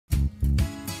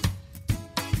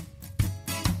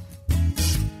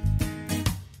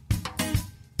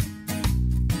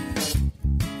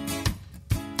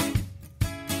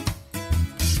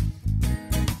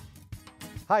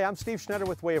Hi, I'm Steve Schneider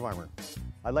with Wave Armor.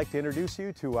 I'd like to introduce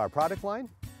you to our product line.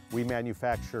 We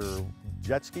manufacture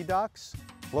jet ski docks,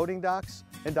 floating docks,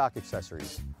 and dock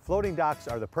accessories. Floating docks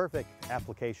are the perfect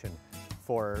application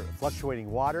for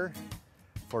fluctuating water,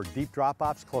 for deep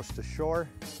drop-offs close to shore,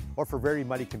 or for very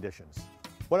muddy conditions.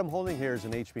 What I'm holding here is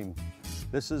an H-beam.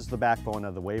 This is the backbone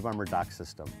of the Wave Armor dock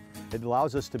system. It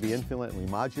allows us to be infinitely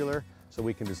modular, so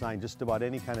we can design just about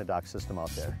any kind of dock system out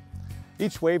there.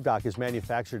 Each wave dock is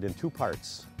manufactured in two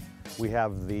parts. We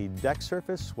have the deck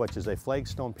surface, which is a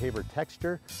flagstone paver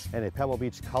texture and a Pebble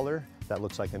Beach color that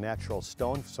looks like a natural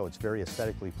stone, so it's very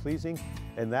aesthetically pleasing.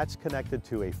 And that's connected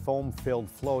to a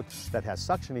foam-filled float that has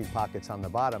suctioning pockets on the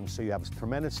bottom, so you have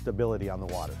tremendous stability on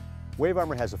the water. Wave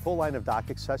Armor has a full line of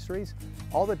dock accessories.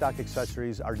 All the dock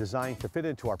accessories are designed to fit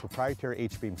into our proprietary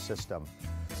H-beam system,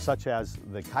 such as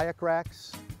the kayak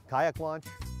racks, kayak launch,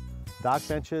 dock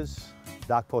benches,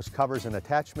 dock post covers and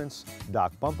attachments,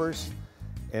 dock bumpers.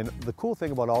 And the cool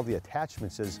thing about all the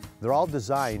attachments is they're all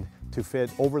designed to fit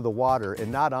over the water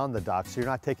and not on the dock, so you're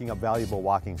not taking up valuable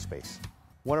walking space.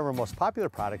 One of our most popular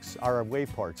products are our wave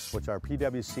ports, which are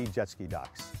PWC jet ski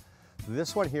docks.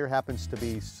 This one here happens to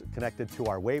be connected to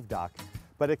our wave dock,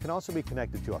 but it can also be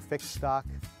connected to a fixed dock,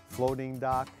 floating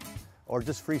dock, or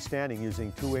just freestanding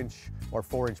using 2-inch or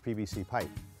 4-inch PVC pipe.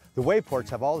 The wave ports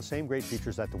have all the same great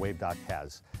features that the wave dock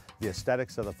has. The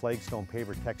aesthetics of the flagstone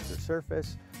paver texture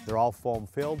surface, they're all foam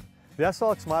filled. The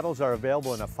SLX models are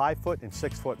available in a 5-foot and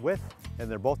 6-foot width, and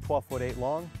they're both 12-foot 8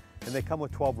 long, and they come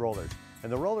with 12 rollers.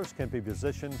 And the rollers can be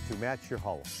positioned to match your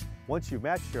hull. Once you've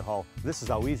matched your hull, this is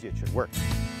how easy it should work.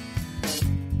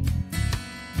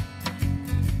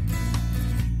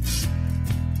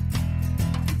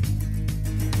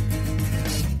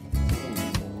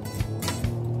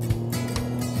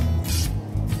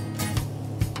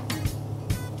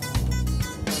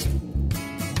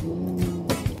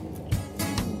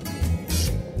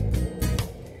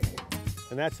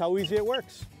 And that's how easy it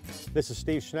works. This is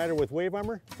Steve Schneider with Wave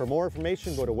Armor. For more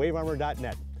information, go to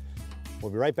wavearmor.net.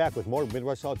 We'll be right back with more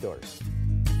Midwest Outdoors.